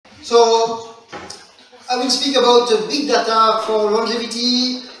I will speak about big data for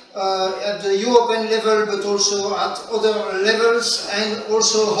longevity at the European level, but also at other levels, and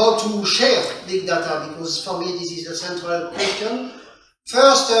also how to share big data, because for me this is a central question.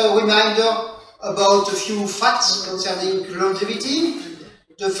 First, a reminder about a few facts concerning longevity.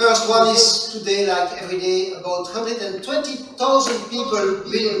 The first one is today, like every day, about 120,000 people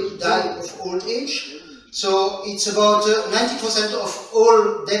will die of old age. So it's about 90% of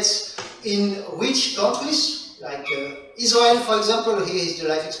all deaths in rich countries, like Israel, for example. Here is the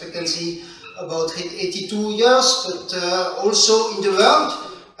life expectancy about 82 years, but also in the world,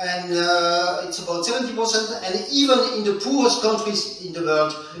 and it's about 70%, and even in the poorest countries in the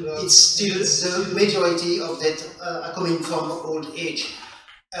world, it's still the majority of deaths are coming from old age.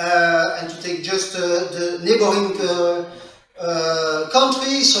 And to take just the neighboring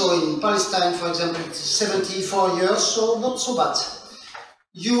country, so in Palestine, for example, it's 74 years, so not so bad.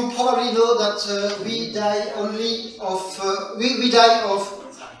 You probably know that we die only of we die of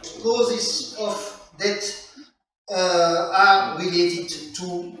causes of death are related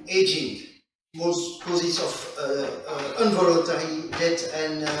to aging. Most causes of involuntary death,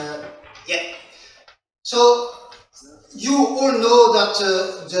 and yeah. So you all know that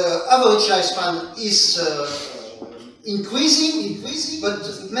the average lifespan is increasing, but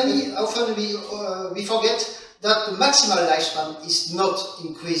often we forget that the maximal lifespan is not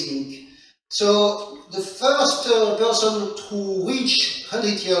increasing. So the first person who reached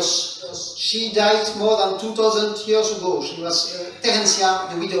 100 years, she died more than 2000 years ago. She was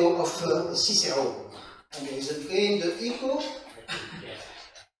Terencia, the widow of Cicero. And there is again the echo.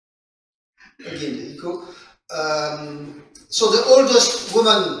 Again the echo. So the oldest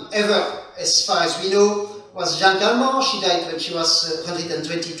woman ever, as far as we know, was Jeanne Calment. She died when she was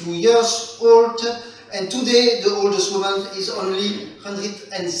 122 years old, and today the oldest woman is only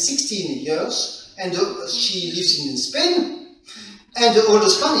 116 years, and she lives in Spain, and the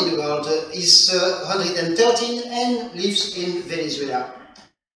oldest man in the world is 113 and lives in Venezuela.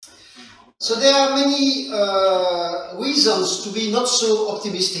 So there are many reasons to be not so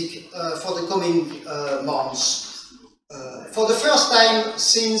optimistic for the coming months. For the first time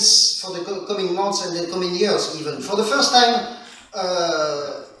for the coming months and the coming years even, for the first time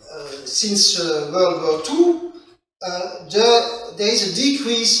since World War II, there is a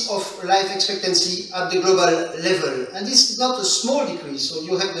decrease of life expectancy at the global level. And this is not a small decrease, so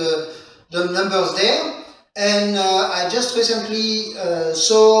you have the numbers there. And I just recently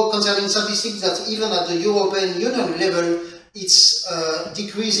saw concerning statistics that even at the European Union level, it's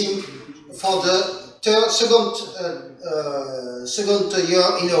decreasing for the second year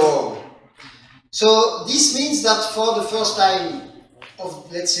in a row. So this means that for the first time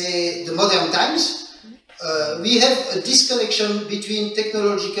of, let's say, the modern times, we have a disconnection between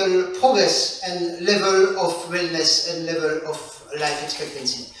technological progress and level of wellness and level of life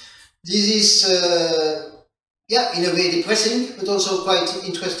expectancy. This is yeah, in a way depressing, but also quite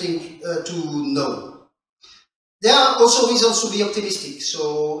interesting to know. There are also reasons to be optimistic.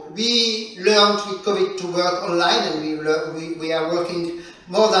 So we learned with COVID to work online, and we are working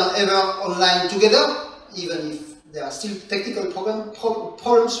more than ever online together, even if there are still technical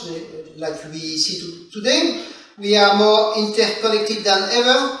problems like we see today. We are more interconnected than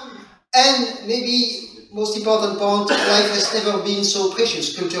ever, and maybe most important point, life has never been so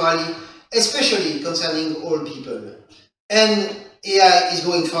precious culturally, especially concerning old people. And AI is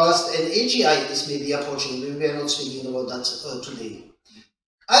going fast, and AGI is maybe approaching. We are not speaking about that today.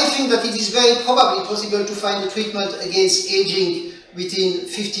 I think that it is very probably possible to find a treatment against aging within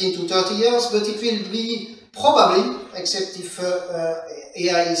 15 to 30 years, but it will be probably, except if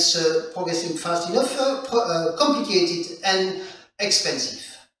AI is progressing fast enough, complicated and expensive.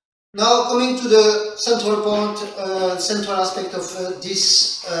 Now, coming to the central point, central aspect of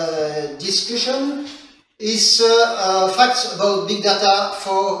this discussion is facts about big data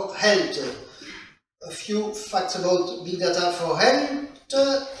for health. A few facts about big data for health,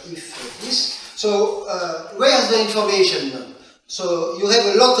 if this. So, where is the information? So, you have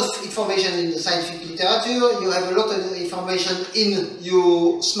a lot of information in the scientific literature, you have a lot of information in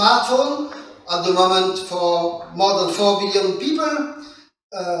your smartphone, at the moment for more than 4 billion people.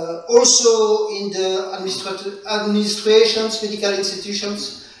 Also in the administrations, medical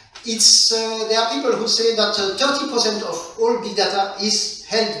institutions, there are people who say that 30% of all big data is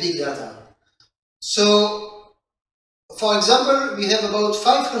health big data. So, for example, we have about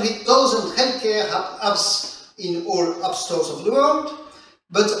 500,000 healthcare apps in all app stores of the world,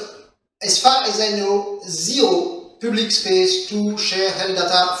 but as far as I know, zero public space to share health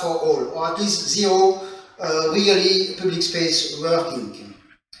data for all, or at least zero really public space working.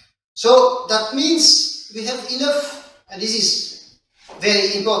 So that means we have enough, and this is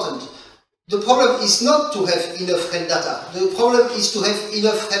very important. The problem is not to have enough health data. The problem is to have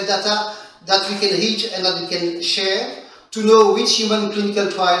enough health data that we can reach and that we can share, to know which human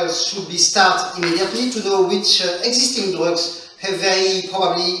clinical trials should be started immediately, to know which existing drugs have very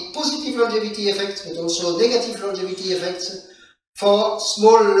probably positive longevity effects, but also negative longevity effects, for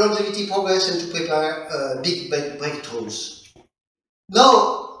small longevity progress and to prepare big breakthroughs.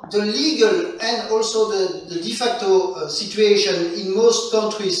 Now, the legal and also the de facto situation in most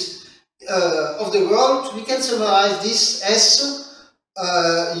countries of the world, we can summarize this as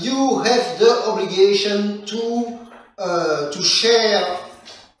you have the obligation to share.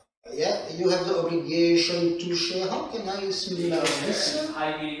 Yeah, you have the obligation to share. How can I simulate this?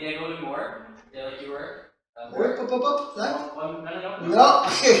 I will go more. Like you were. Like? No.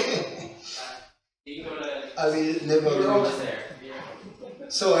 I will never. You're almost there.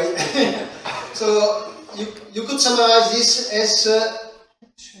 So, so you could summarize this as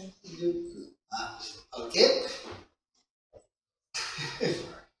okay.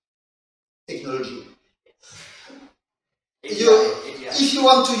 Technology. If you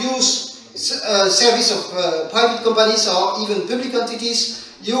want to use service of private companies or even public entities,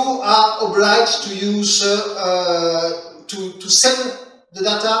 you are obliged to use to sell the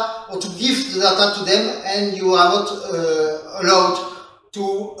data or to give the data to them, and you are not allowed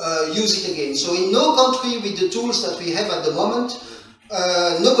to use it again. So in no country with the tools that we have at the moment,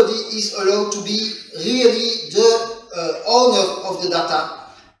 nobody is allowed to be really the owner of the data,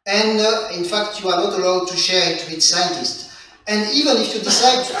 and in fact you are not allowed to share it with scientists. And even if you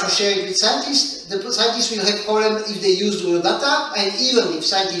decide to share it with scientists, the scientists will have problems if they use your data, and even if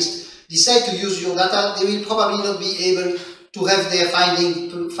scientists decide to use your data, they will probably not be able to have their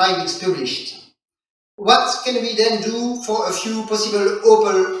findings published. What can we then do for a few possible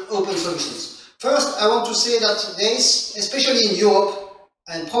open solutions? First, I want to say that there is, especially in Europe,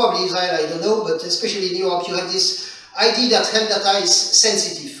 and probably Israel, I don't know, but especially in Europe, you have this idea that health data is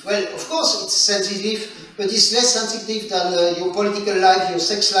sensitive. Well, of course it's sensitive, but it's less sensitive than your political life, your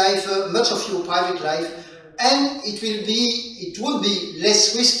sex life, much of your private life, and it would be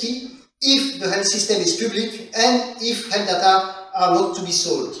less risky if the health system is public and if health data are not to be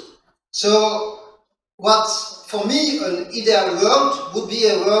sold. So, what for me an ideal world would be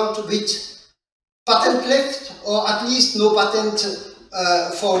a world with patent left, or at least no patent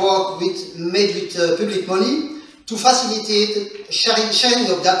for work made with public money, to facilitate sharing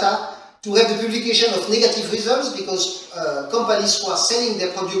of data, to have the publication of negative results, because companies who are selling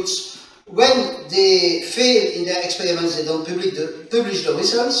their products, when they fail in their experiments, they don't publish the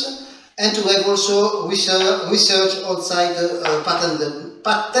results, and to have also research outside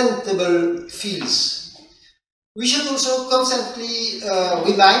patentable fields. We should also constantly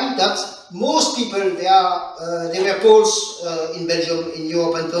remind that most people, there were polls in Belgium, in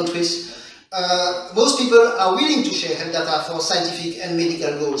European countries, most people are willing to share health data for scientific and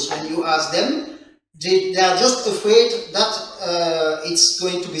medical goals. When you ask them, they are just afraid that it's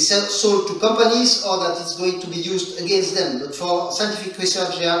going to be sold to companies or that it's going to be used against them. But for scientific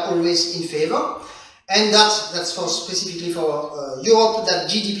research, they are always in favor. And that's specifically for Europe, that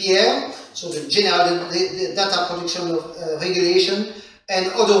GDPR, so the General Data Protection Regulation, and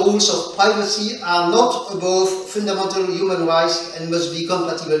other rules of privacy are not above fundamental human rights and must be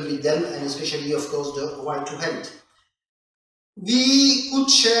compatible with them, and especially, of course, the right to health. We could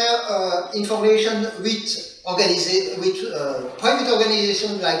share information with private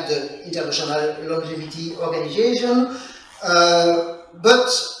organizations like the International Longevity Organization, but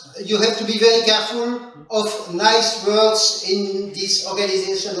you have to be very careful of nice words in this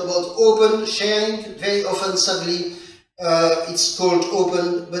organization about open sharing. Very often, sadly, it's called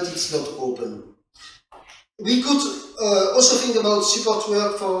open, but it's not open. We could also think about support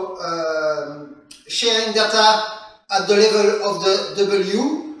work for sharing data at the level of the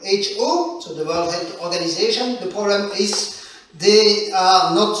WHO, so the World Health Organization. The problem is they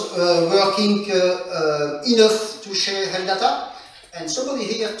are not working enough to share health data. And somebody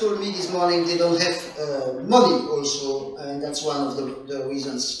here told me this morning they don't have money also, and that's one of the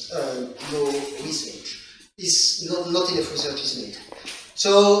reasons no research is not enough research is made.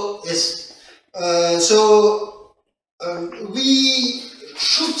 So yes, we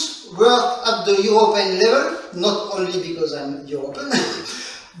should work at the European level, not only because I'm European,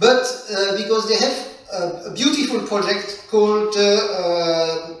 but because they have a beautiful project called,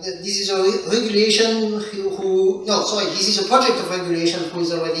 this is a regulation this is a project of regulation who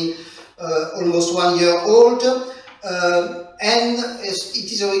is already almost 1 year old, and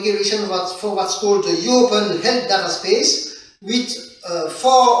it is a regulation for what's called the European Health Data Space, with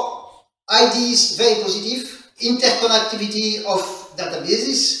 4 ideas, very positive. Interconnectivity of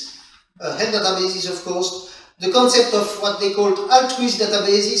databases, health databases, of course. The concept of what they call altruist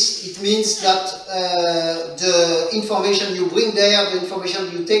databases, it means that the information you bring there, the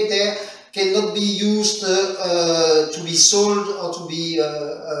information you take there, cannot be used to be sold or to be,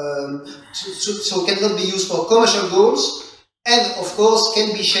 so cannot be used for commercial goals, and of course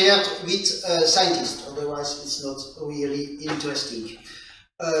can be shared with scientists, otherwise it's not really interesting.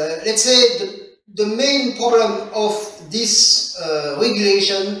 Let's say the main problem of this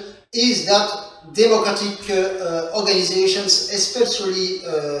regulation is that democratic organizations, especially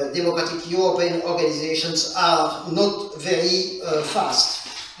democratic European organizations, are not very fast.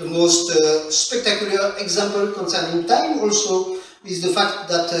 The most spectacular example concerning time also is the fact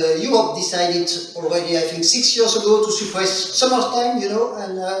that Europe decided already, I think, 6 years ago to suppress summertime, you know,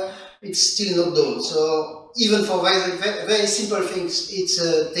 and it's still not done. So even for very simple things, it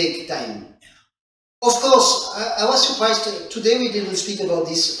takes time. Of course, I was surprised today we didn't speak about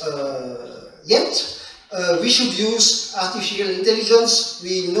this yet. We should use artificial intelligence.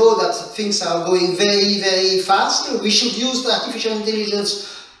 We know that things are going very fast. We should use the artificial intelligence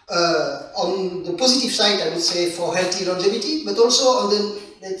on the positive side, I would say, for healthy longevity, but also on the,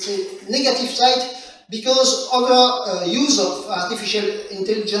 let's say, negative side, because other use of artificial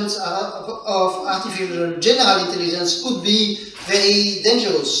intelligence, of artificial general intelligence, could be very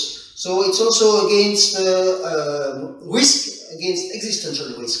dangerous. So it's also against risk, against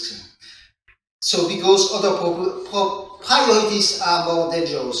existential risks. So because other priorities are more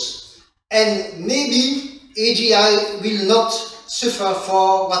dangerous. And maybe AGI will not suffer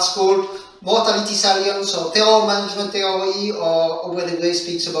for what's called mortality salience or terror management theory, or when the way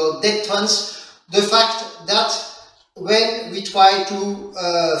speaks about death trends. The fact that when we try to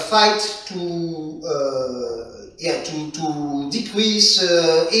fight to decrease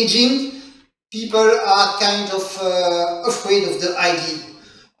aging, people are kind of afraid of the idea.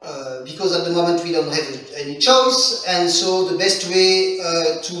 Because at the moment we don't have any choice, and so the best way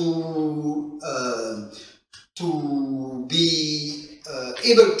to be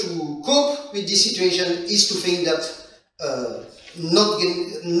able to cope with this situation is to think that not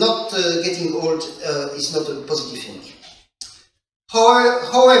getting old is not a positive thing.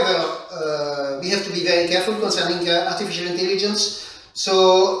 However, we have to be very careful concerning artificial intelligence.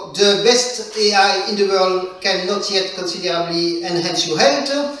 So the best AI in the world cannot yet considerably enhance your health,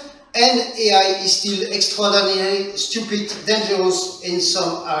 and AI is still extraordinarily stupid, dangerous in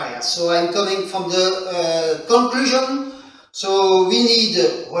some areas. So I'm coming from the conclusion. So we need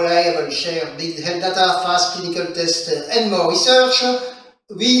reliable, shared big health data, fast clinical tests, and more research.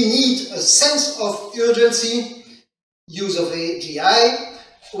 We need a sense of urgency, use of AGI.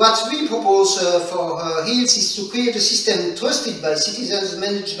 What we propose for HEALS is to create a system trusted by citizens,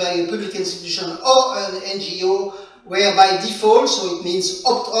 managed by a public institution or an NGO, where by default, so it means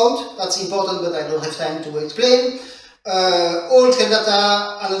opt-out, that's important but I don't have time to explain, all health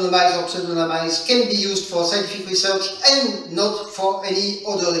data, anonymized or pseudonymized, can be used for scientific research and not for any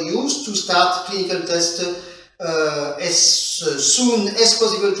other use, to start clinical tests as soon as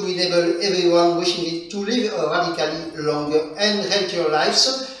possible to enable everyone wishing it to live a radically longer and healthier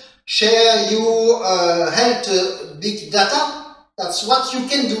lives. Share your health big data. That's what you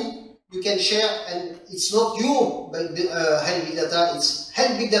can do. You can share, and it's not your health big data, it's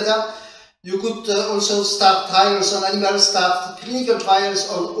health big data. You could also start trials on animals, start clinical trials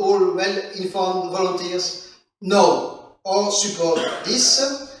on all well-informed volunteers. No, or support this.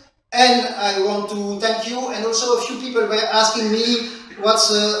 And I want to thank you, and also a few people were asking me what's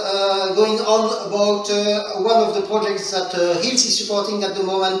going on about one of the projects that HEALS is supporting at the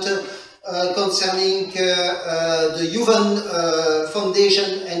moment concerning the Juven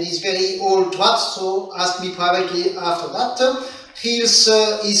Foundation and his very old trust, so ask me privately after that. HEALS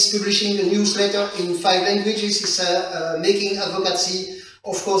is publishing a newsletter in 5 languages, is making advocacy,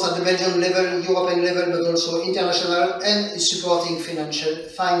 of course, at the Belgian level, European level, but also international, and is supporting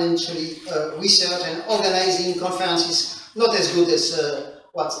financially research and organizing conferences, not as good as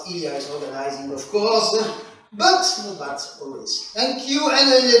what Ilan is organizing, of course, but not bad always. Thank you,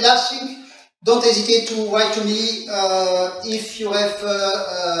 and the last thing, don't hesitate to write to me if you have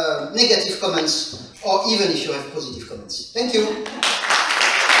negative comments, or even if you have positive comments. Thank you.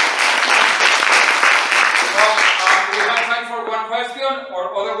 Question, or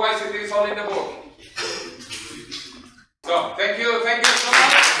otherwise it is all in the book. So thank you so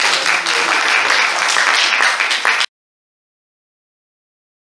much.